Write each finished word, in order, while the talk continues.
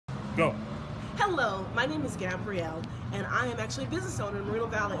Go. Hello, my name is Gabrielle, and I am actually a business owner in the Moreno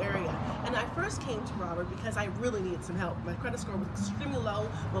Valley area. And I first came to Robert because I really needed some help. My credit score was extremely low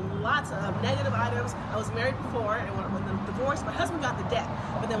with lots of negative items. I was married before, and when the divorce, my husband got the debt.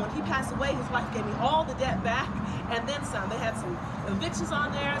 But then when he passed away, his wife gave me all the debt back, and then some. They had some evictions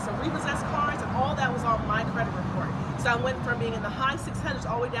on there, some repossessed cars, and all that was on my credit report. So I went from being in the high 600s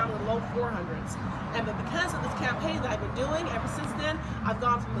all the way down to the low 400s. And but because of this campaign that I've been doing ever since then, I've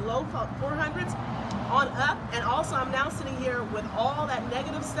gone from the low 400s on up, and also I'm now sitting here with all that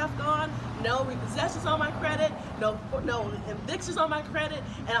negative stuff gone, no repossessions on my credit, no evictions on my credit,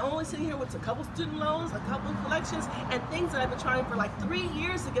 and I'm only sitting here with a couple student loans, a couple collections, and things that I've been trying for like 3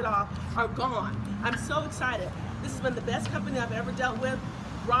 years to get off are gone. I'm so excited. This has been the best company I've ever dealt with.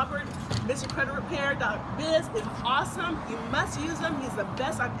 Robert, MrCreditRepair.biz is awesome. You must use him. He's the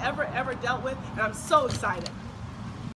best I've ever dealt with, and I'm so excited.